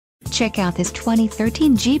Check out this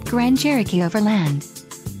 2013 Jeep Grand Cherokee Overland.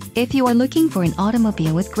 If you are looking for an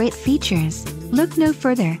automobile with great features, look no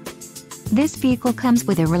further. This vehicle comes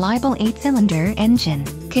with a reliable 8-cylinder engine,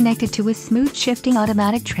 connected to a smooth shifting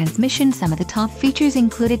automatic transmission. Some of the top features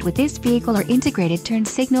included with this vehicle are integrated turn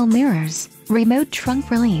signal mirrors, remote trunk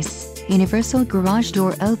release, universal garage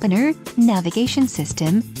door opener, navigation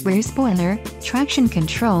system, rear spoiler, traction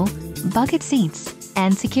control, bucket seats,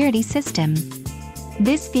 and security system.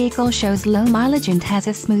 This vehicle shows low mileage and has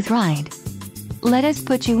a smooth ride. Let us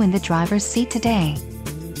put you in the driver's seat today.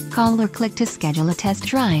 Call or click to schedule a test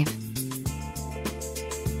drive.